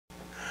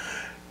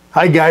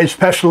Hi guys,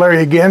 Pastor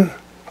Larry again.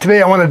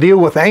 Today I want to deal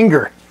with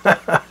anger.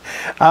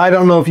 I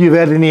don't know if you've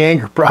had any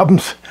anger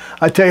problems.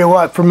 I tell you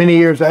what, for many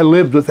years I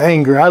lived with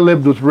anger. I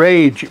lived with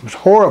rage. It was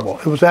horrible.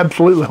 It was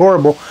absolutely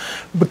horrible.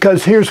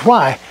 Because here's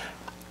why.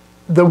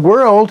 The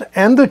world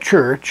and the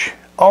church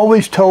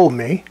always told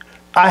me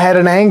I had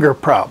an anger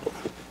problem.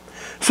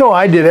 So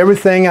I did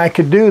everything I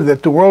could do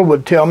that the world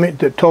would tell me,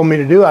 that told me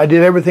to do. I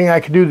did everything I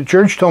could do, the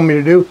church told me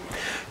to do,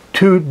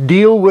 to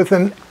deal with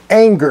an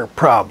anger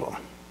problem.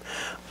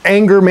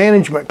 Anger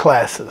management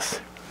classes.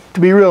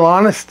 To be real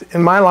honest,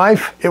 in my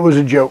life, it was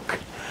a joke.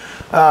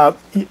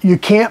 You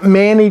can't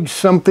manage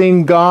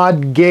something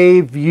God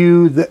gave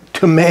you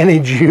to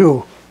manage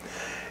you.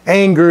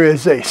 Anger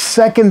is a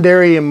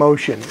secondary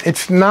emotion.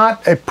 It's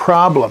not a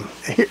problem.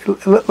 Here,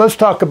 let's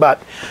talk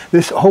about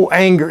this whole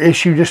anger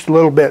issue just a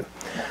little bit.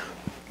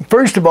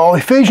 First of all,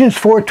 Ephesians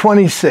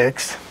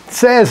 4:26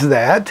 says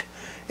that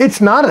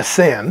it's not a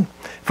sin.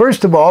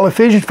 First of all,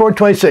 Ephesians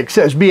 4:26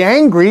 says, "Be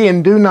angry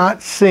and do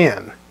not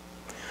sin."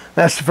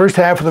 That's the first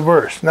half of the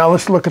verse. Now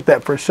let's look at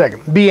that for a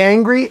second. Be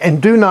angry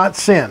and do not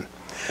sin.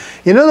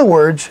 In other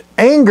words,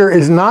 anger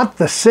is not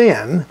the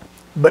sin,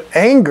 but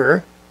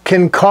anger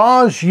can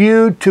cause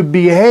you to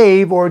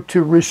behave or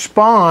to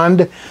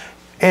respond,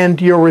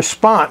 and your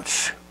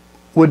response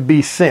would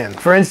be sin.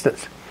 For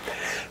instance,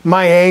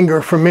 my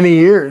anger for many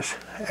years,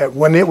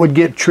 when it would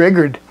get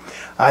triggered,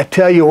 I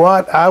tell you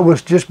what, I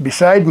was just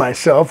beside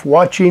myself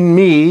watching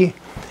me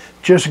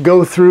just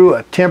go through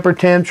a temper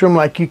tantrum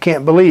like you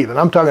can't believe. And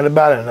I'm talking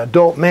about an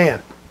adult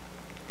man.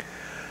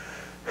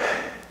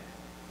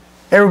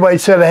 Everybody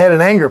said I had an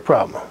anger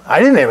problem. I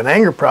didn't have an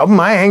anger problem.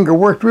 My anger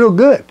worked real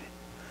good.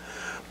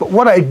 But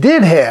what I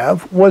did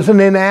have was an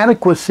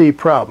inadequacy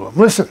problem.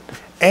 Listen,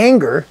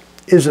 anger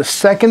is a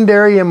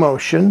secondary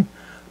emotion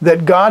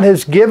that God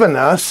has given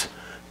us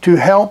to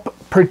help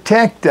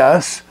protect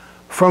us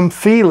from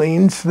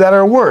feelings that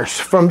are worse,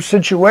 from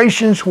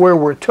situations where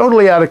we're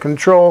totally out of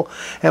control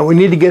and we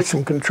need to get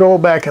some control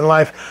back in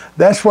life.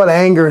 That's what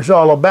anger is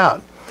all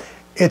about.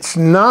 It's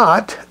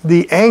not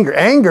the anger.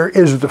 Anger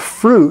is the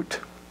fruit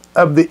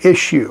of the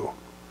issue.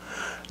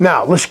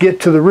 Now, let's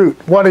get to the root.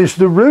 What is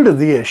the root of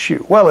the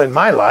issue? Well, in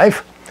my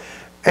life,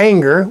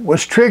 anger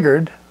was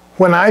triggered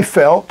when I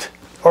felt,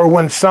 or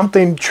when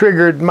something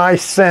triggered my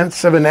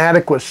sense of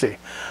inadequacy.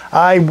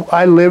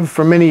 I lived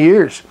for many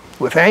years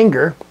with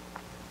anger.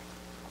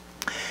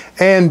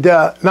 And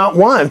not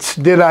once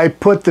did I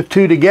put the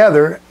two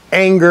together,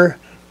 anger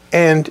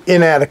and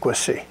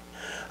inadequacy.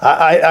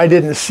 I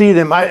didn't see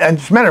them.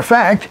 As a matter of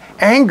fact,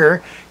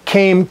 anger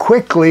came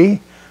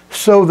quickly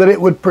so that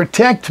it would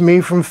protect me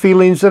from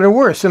feelings that are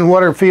worse. And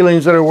what are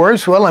feelings that are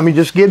worse? Well, let me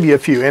just give you a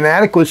few.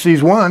 Inadequacy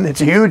is one.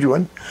 It's a huge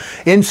one.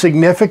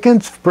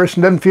 Insignificance. If a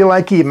person doesn't feel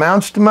like he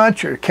amounts to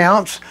much or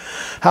counts.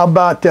 How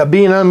about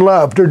being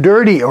unloved or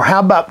dirty? Or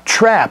how about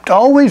trapped?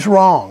 Always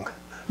wrong.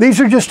 These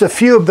are just a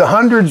few of the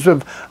hundreds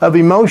of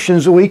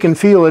emotions that we can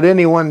feel at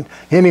on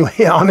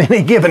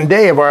any given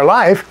day of our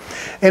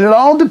life. And it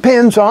all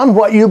depends on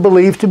what you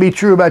believe to be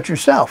true about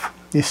yourself,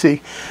 you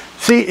see.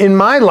 See, in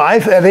my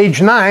life, at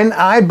age 9,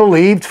 I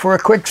believed for a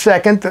quick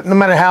second that no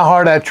matter how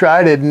hard I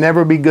tried, it'd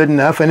never be good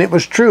enough. And it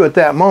was true at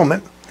that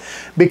moment.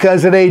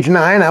 Because at age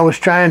 9, I was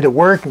trying to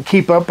work and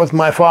keep up with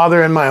my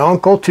father and my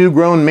uncle, two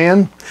grown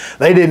men.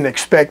 They didn't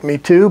expect me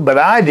to, but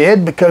I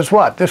did, because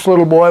what? This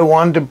little boy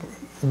wanted to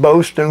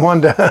boast and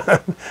wanted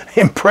to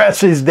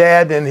impress his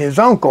dad and his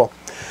uncle.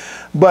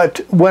 But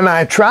when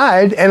I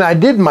tried, and I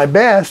did my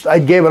best, I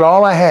gave it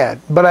all I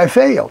had, but I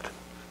failed.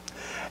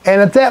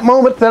 And at that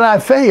moment that I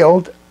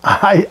failed,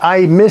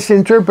 I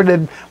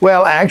misinterpreted,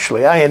 well,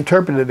 actually, I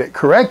interpreted it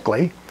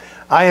correctly.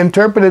 I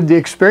interpreted the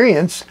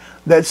experience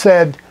that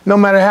said, no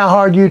matter how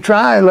hard you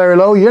try, Larry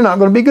Lowe, you're not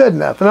going to be good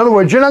enough. In other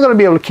words, you're not going to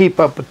be able to keep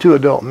up with two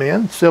adult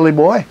men, silly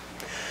boy.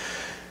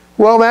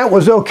 Well, that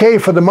was okay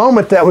for the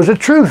moment. That was a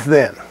truth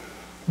then.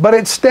 But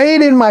it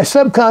stayed in my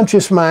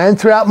subconscious mind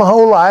throughout my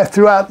whole life,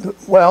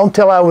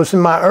 until I was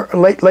in my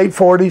late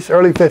 40s,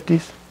 early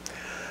 50s.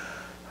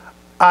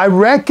 I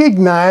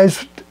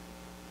recognized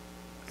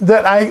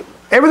that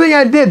everything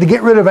I did to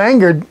get rid of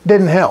anger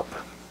didn't help.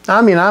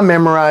 I mean, I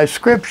memorized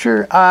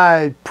scripture,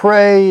 I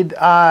prayed,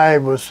 I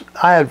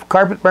had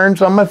carpet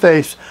burns on my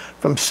face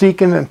from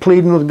seeking and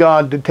pleading with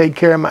God to take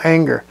care of my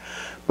anger.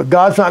 But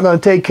God's not going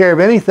to take care of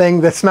anything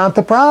that's not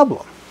the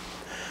problem.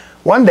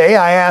 One day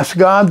I asked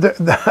God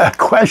the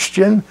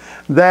question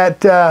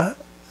that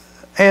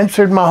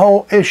answered my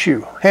whole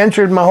issue,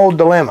 answered my whole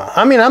dilemma.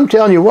 I mean, I'm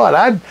telling you what,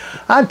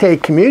 I'd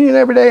take communion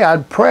every day,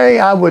 I'd pray,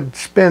 I would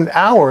spend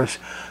hours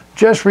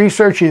just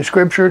researching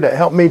scripture to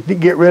help me to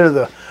get rid of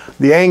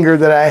the anger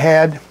that I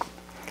had,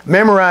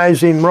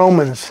 memorizing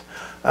Romans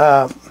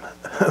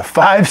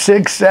 5,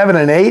 6, 7,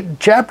 and 8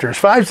 chapters,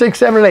 5, 6,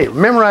 7, and 8,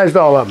 memorized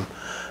all of them,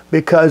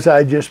 because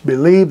I just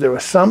believed there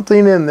was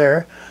something in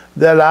there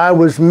that I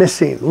was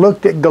missing.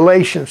 Looked at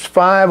Galatians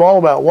 5, all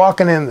about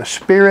walking in the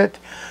Spirit,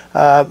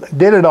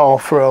 Did it all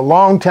for a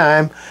long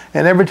time,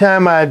 and every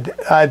time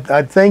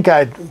I'd think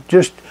I'd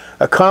just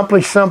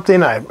accomplished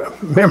something, I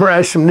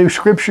memorized some new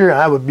scripture,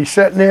 I would be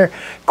sitting there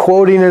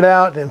quoting it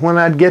out, and when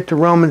I'd get to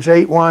Romans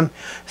 8:1, it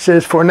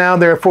says, "For now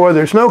therefore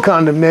there's no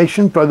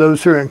condemnation for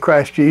those who are in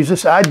Christ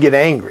Jesus," I'd get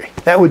angry.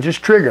 That would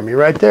just trigger me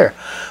right there,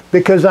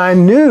 because I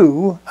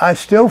knew I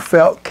still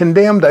felt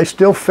condemned, I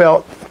still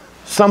felt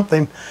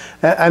something,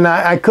 and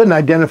I couldn't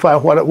identify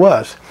what it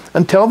was.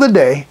 Until the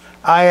day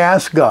I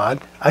asked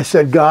God, I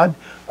said, "God,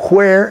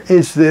 where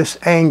is this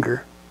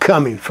anger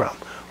coming from?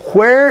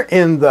 Where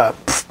in the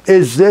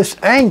is this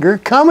anger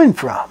coming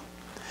from?"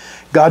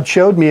 God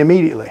showed me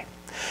immediately.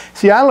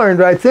 See, I learned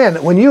right then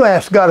that when you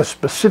ask God a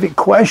specific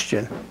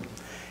question,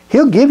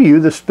 He'll give you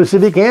the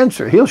specific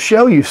answer. He'll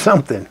show you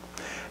something.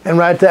 And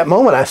right at that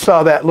moment, I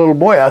saw that little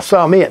boy. I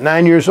saw me at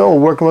 9 years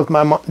old working with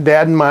my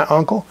dad and my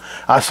uncle.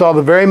 I saw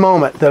the very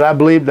moment that I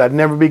believed I'd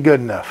never be good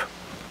enough.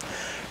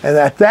 And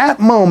at that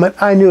moment,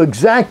 I knew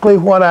exactly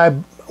what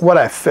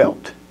I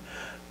felt.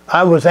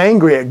 I was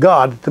angry at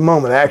God at the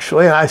moment,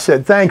 actually, and I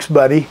said, "Thanks,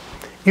 buddy.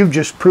 You've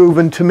just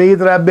proven to me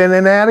that I've been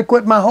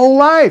inadequate my whole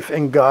life."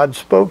 And God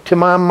spoke to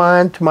my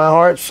mind, to my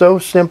heart so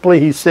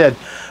simply. He said,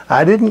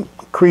 "I didn't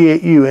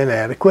create you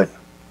inadequate."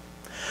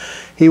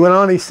 He went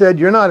on, he said,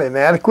 "You're not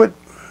inadequate."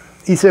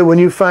 He said, "When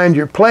you find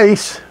your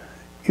place,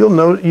 you'll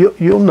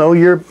know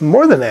you're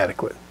more than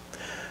adequate."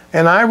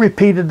 And I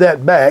repeated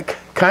that back,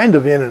 kind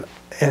of in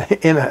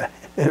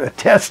a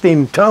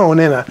testing tone,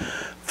 in a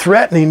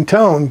threatening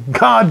tone.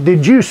 "God,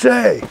 did you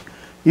say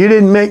you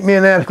didn't make me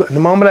inadequate?" And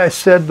the moment I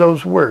said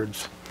those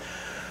words,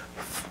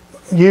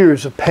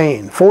 years of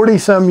pain,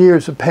 40-some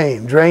years of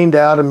pain drained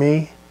out of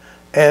me,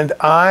 and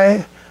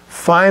I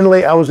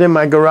was in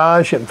my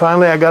garage, and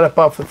finally I got up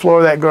off the floor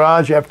of that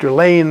garage after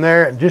laying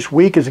there and just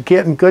weak as a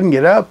kid and couldn't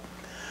get up.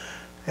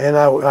 And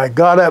I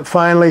got up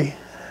finally,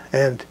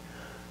 and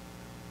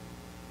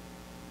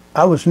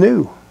I was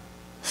new.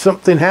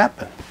 Something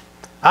happened.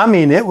 I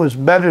mean, it was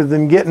better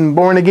than getting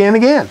born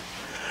again.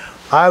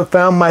 I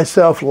found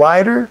myself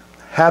lighter,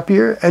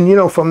 happier, and you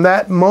know, from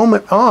that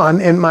moment on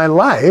in my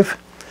life,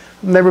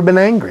 I've never been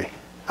angry.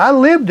 I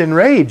lived in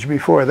rage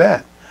before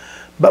that.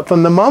 But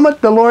from the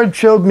moment the Lord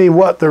showed me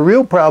what the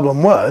real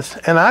problem was,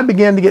 and I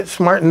began to get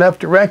smart enough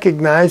to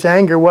recognize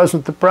anger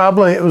wasn't the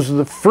problem, it was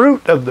the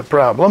fruit of the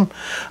problem.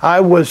 I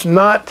was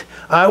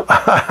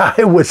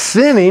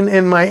sinning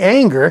in my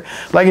anger,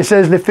 like it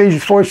says in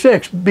Ephesians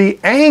 4:6, "Be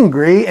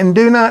angry and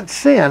do not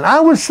sin." I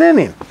was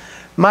sinning.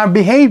 My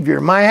behavior,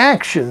 my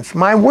actions,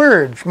 my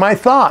words, my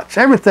thoughts,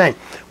 everything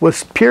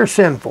was pure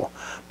sinful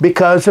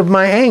because of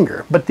my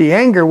anger. But the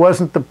anger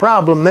wasn't the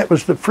problem, that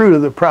was the fruit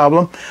of the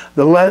problem.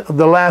 The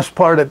last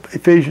part of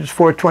Ephesians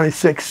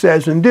 4:26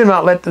 says, "And do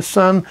not let the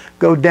sun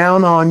go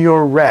down on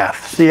your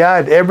wrath." See,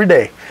 I'd every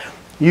day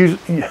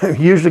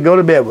usually go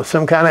to bed with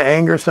some kind of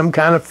anger, some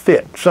kind of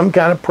fit, some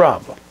kind of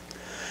problem.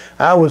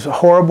 I was a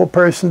horrible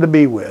person to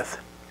be with.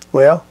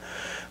 Well,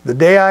 the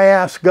day I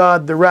asked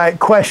God the right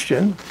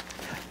question,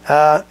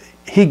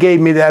 He gave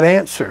me that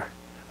answer.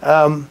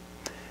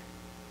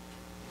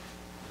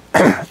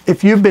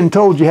 If you've been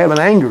told you have an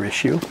anger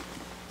issue,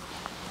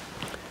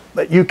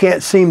 but you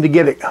can't seem to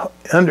get it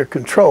under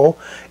control,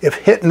 if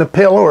hitting a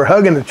pillow or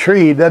hugging a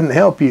tree doesn't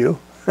help you,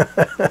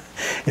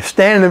 if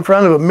standing in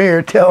front of a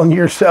mirror telling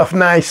yourself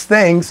nice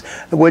things,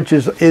 which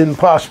is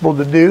impossible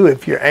to do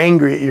if you're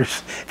angry,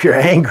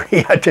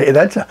 I tell you,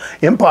 that's an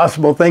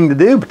impossible thing to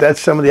do, but that's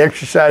some of the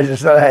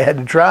exercises that I had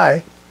to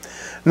try.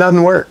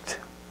 Nothing worked.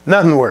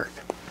 Nothing worked.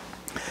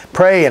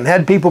 Pray and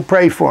had people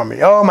pray for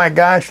me. Oh my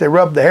gosh, they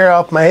rubbed the hair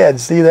off my head.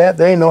 See that?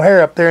 There ain't no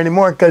hair up there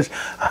anymore because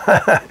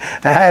I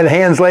had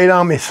hands laid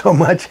on me so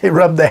much they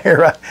rubbed the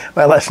hair off.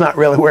 Well, that's not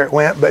really where it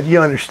went, but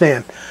you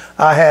understand.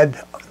 I had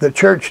the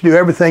church do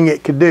everything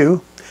it could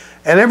do,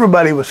 and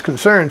everybody was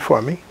concerned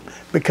for me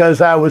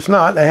because I was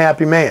not a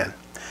happy man.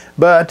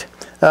 But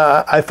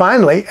I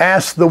finally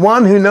asked the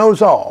one who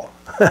knows all,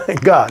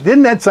 God.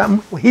 Isn't that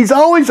something? He's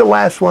always the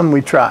last one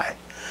we try.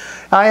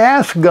 I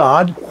asked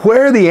God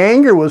where the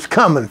anger was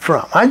coming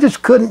from. I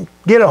just couldn't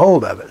get a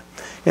hold of it.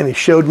 And He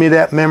showed me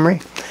that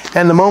memory.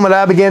 And the moment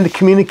I began to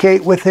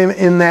communicate with Him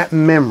in that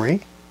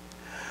memory,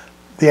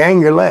 the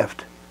anger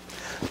left.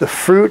 The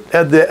fruit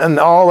of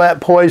and all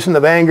that poison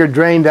of anger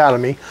drained out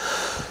of me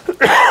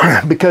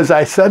because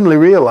I suddenly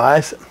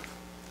realized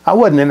I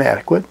wasn't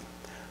inadequate,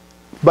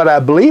 but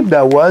I believed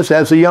I was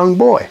as a young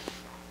boy.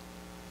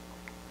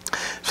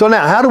 So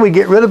now, how do we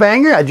get rid of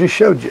anger? I just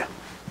showed you.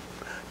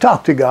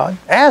 Talk to God.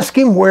 Ask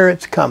Him where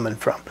it's coming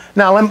from.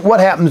 Now, what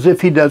happens if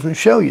He doesn't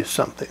show you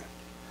something?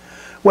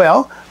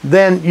 Well,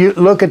 then you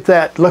look at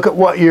that. Look at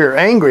what you're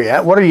angry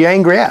at. What are you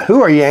angry at?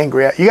 Who are you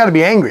angry at? You got to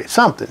be angry at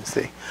something,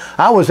 see.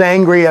 I was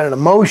angry at an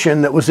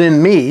emotion that was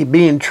in me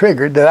being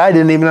triggered that I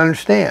didn't even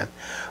understand.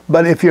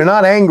 But if you're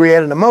not angry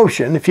at an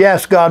emotion, if you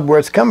ask God where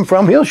it's coming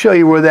from, He'll show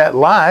you where that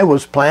lie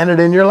was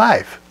planted in your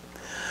life.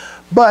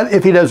 But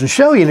if He doesn't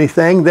show you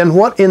anything, then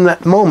what in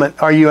that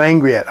moment are you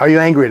angry at? Are you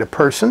angry at a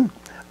person?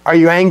 Are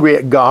you angry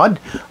at God?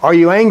 Are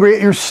you angry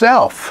at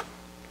yourself?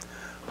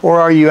 Or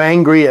are you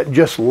angry at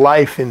just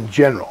life in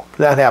general?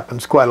 That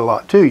happens quite a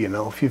lot too, you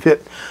know. If you've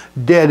hit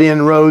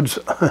dead-end roads,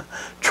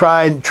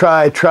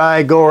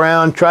 try, go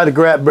around, try to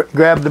grab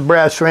the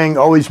brass ring,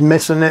 always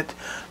missing it,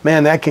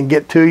 man, that can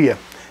get to you.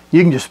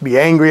 You can just be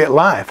angry at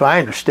life. I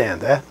understand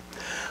that.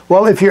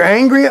 Well, if you're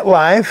angry at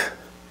life,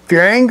 if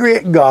you're angry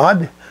at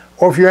God,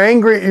 or if you're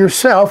angry at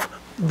yourself,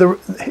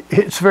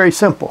 it's very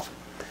simple.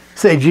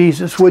 Say,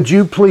 Jesus, would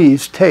you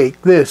please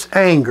take this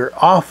anger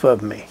off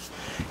of me?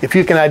 If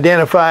you can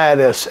identify it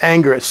as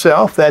anger at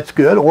self, that's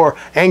good, or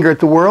anger at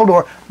the world,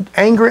 or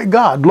anger at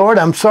God. Lord,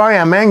 I'm sorry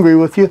I'm angry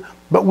with you,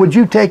 but would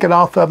you take it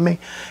off of me?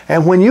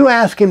 And when you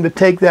ask him to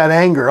take that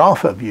anger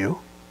off of you,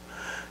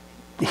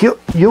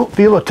 you'll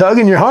feel a tug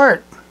in your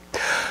heart.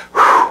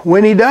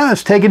 When he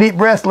does, take a deep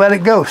breath, let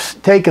it go.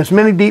 Take as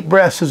many deep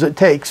breaths as it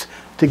takes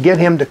to get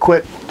him to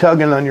quit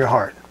tugging on your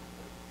heart.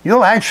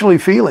 You'll actually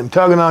feel him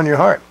tugging on your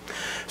heart.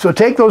 So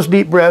take those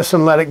deep breaths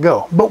and let it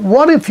go. But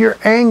what if you're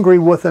angry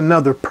with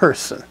another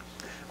person?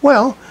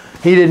 Well,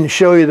 he didn't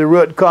show you the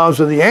root cause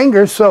of the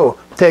anger, so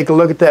take a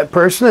look at that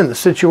person and the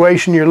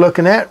situation you're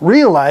looking at,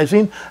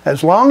 realizing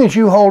as long as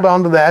you hold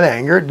on to that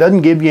anger, it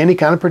doesn't give you any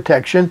kind of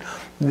protection.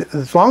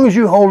 As long as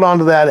you hold on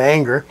to that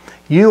anger,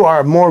 you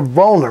are more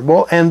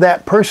vulnerable, and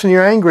that person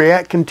you're angry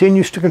at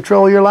continues to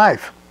control your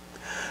life.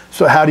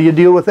 So how do you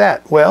deal with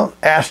that? Well,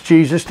 ask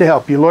Jesus to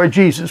help you. Lord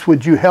Jesus,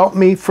 would you help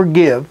me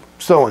forgive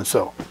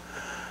so-and-so?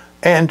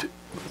 And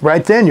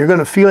right then, you're going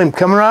to feel him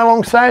coming right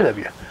alongside of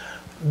you.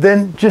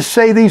 Then just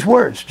say these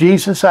words.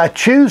 Jesus, I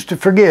choose to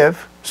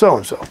forgive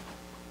so-and-so.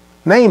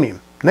 Name him.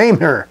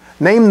 Name her.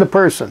 Name the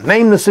person.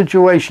 Name the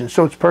situation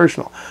so it's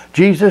personal.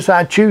 Jesus,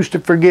 I choose to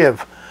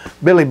forgive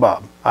Billy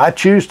Bob. I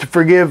choose to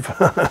forgive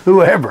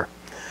whoever.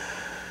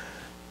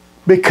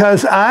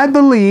 Because I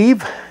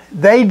believe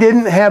they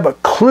didn't have a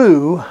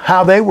clue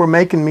how they were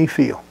making me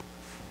feel.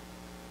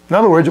 In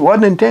other words, it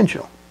wasn't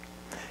intentional.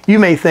 You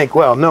may think,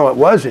 well, no, it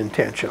was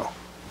intentional.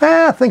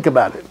 Think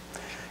about it.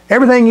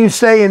 Everything you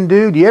say and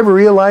do you ever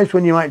realize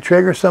when you might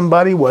trigger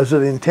somebody, was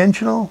it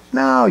intentional?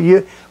 No,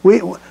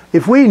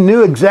 if we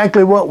knew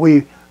exactly what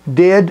we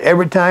did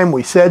every time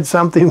we said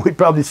something, we'd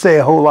probably say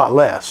a whole lot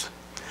less.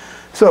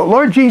 So,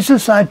 Lord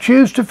Jesus, I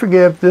choose to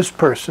forgive this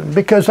person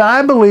because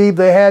I believe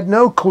they had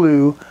no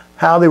clue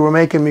how they were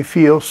making me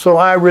feel, so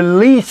I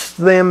release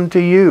them to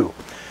you.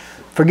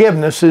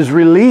 Forgiveness is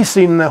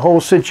releasing the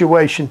whole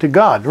situation to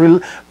God.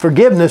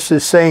 Forgiveness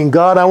is saying,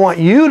 God, I want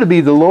you to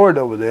be the Lord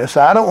over this.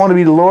 I don't want to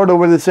be the Lord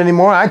over this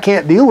anymore. I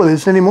can't deal with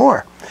this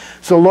anymore.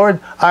 So, Lord,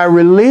 I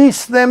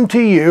release them to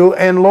you,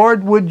 and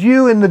Lord, would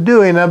you, in the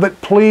doing of it,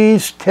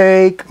 please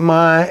take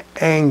my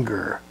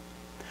anger.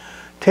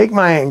 Take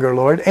my anger,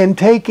 Lord, and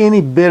take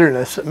any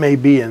bitterness that may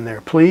be in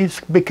there,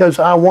 please, because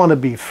I want to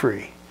be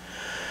free.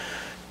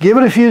 Give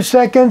it a few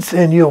seconds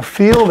and you'll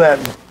feel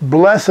that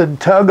blessed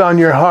tug on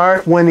your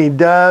heart. When he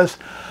does,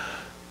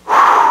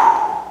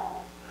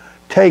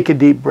 take a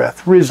deep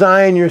breath.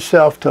 Resign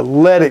yourself to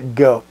let it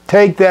go.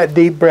 Take that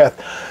deep breath.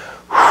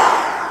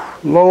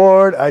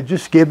 Lord, I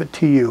just give it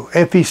to you.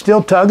 If he's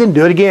still tugging,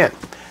 do it again.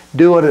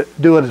 Do it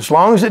as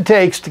long as it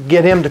takes to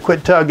get him to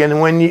quit tugging.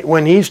 And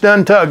when he's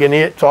done tugging,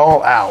 it's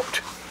all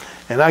out.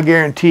 And I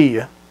guarantee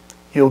you,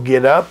 you'll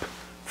get up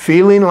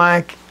feeling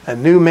like a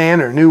new man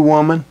or new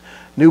woman,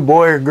 new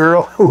boy or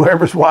girl,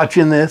 whoever's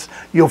watching this.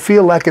 You'll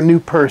feel like a new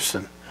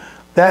person.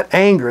 That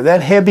anger,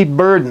 that heavy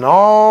burden,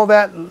 all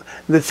that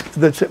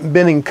that's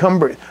been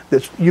encumbered,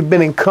 you've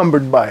been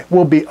encumbered by,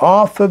 will be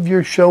off of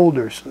your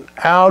shoulders,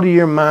 out of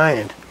your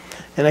mind.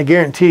 And I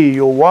guarantee you,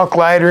 you'll walk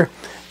lighter,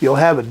 you'll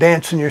have a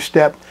dance in your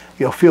step,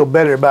 you'll feel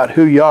better about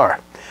who you are.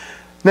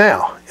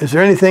 Now, is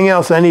there anything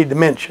else I need to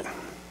mention?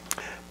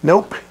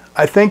 Nope.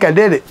 I think I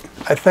did it.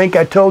 I think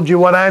I told you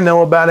what I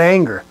know about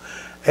anger.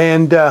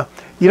 And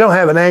you don't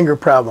have an anger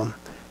problem.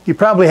 You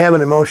probably have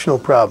an emotional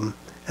problem.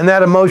 And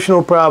that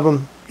emotional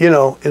problem, you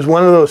know, is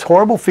one of those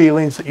horrible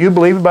feelings that you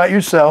believe about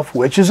yourself,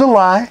 which is a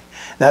lie.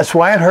 That's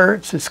why it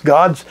hurts. It's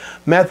God's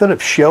method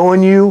of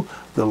showing you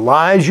the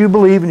lies you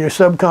believe in your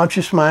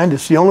subconscious mind.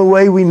 It's the only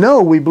way we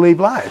know we believe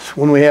lies,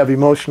 when we have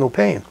emotional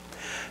pain.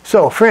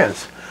 So,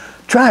 friends,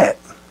 try it.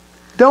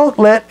 Don't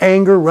let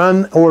anger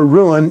run or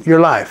ruin your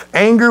life.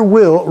 Anger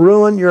will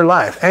ruin your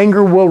life.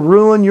 Anger will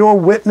ruin your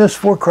witness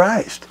for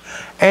Christ.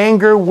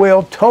 Anger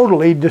will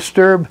totally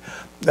disturb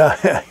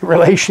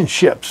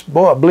relationships.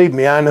 Boy, believe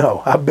me, I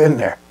know. I've been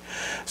there.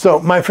 So,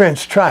 my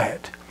friends, try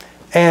it.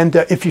 And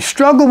if you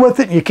struggle with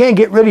it and you can't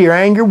get rid of your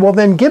anger, well,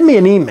 then give me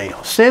an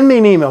email. Send me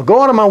an email. Go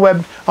on my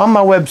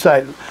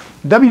website,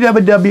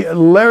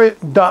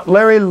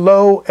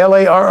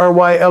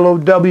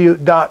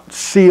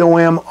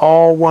 www.larrylow.com,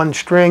 all one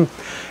string.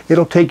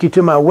 It'll take you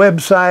to my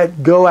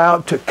website. Go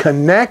out to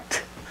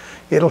connect.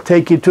 It'll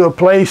take you to a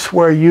place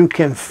where you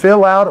can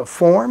fill out a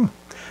form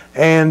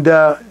and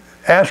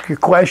ask your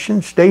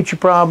questions, state your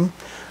problem.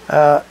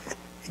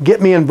 Get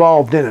me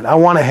involved in it. I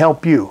want to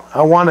help you.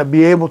 I want to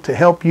be able to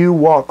help you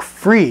walk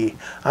free.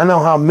 I know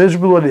how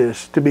miserable it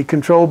is to be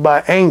controlled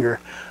by anger.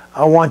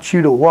 I want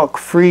you to walk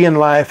free in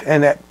life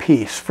and at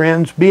peace.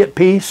 Friends, be at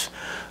peace.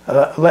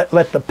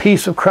 Let the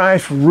peace of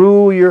Christ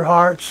rule your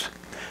hearts,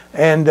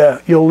 and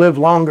you'll live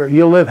longer,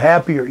 you'll live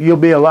happier, you'll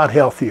be a lot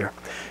healthier.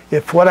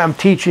 If what I'm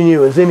teaching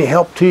you is any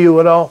help to you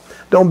at all,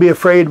 don't be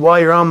afraid while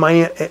you're on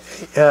my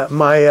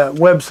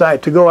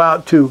website to go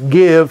out to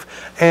give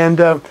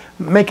and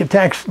make a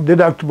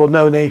tax-deductible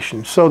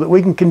donation so that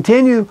we can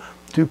continue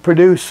to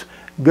produce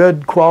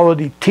good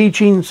quality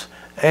teachings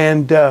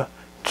and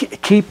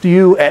keep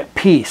you at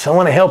peace. I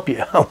want to help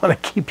you. I want to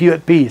keep you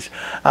at peace.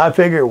 I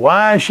figure,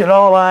 why should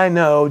all I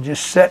know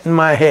just set in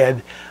my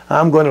head?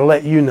 I'm going to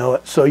let you know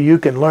it so you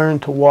can learn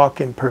to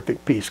walk in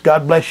perfect peace.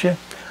 God bless you.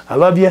 I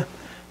love you.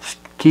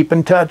 Keep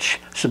in touch.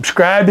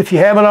 Subscribe if you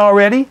haven't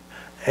already,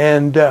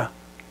 and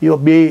you'll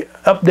be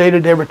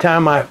updated every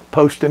time I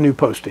post a new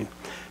posting.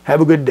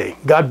 Have a good day.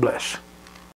 God bless.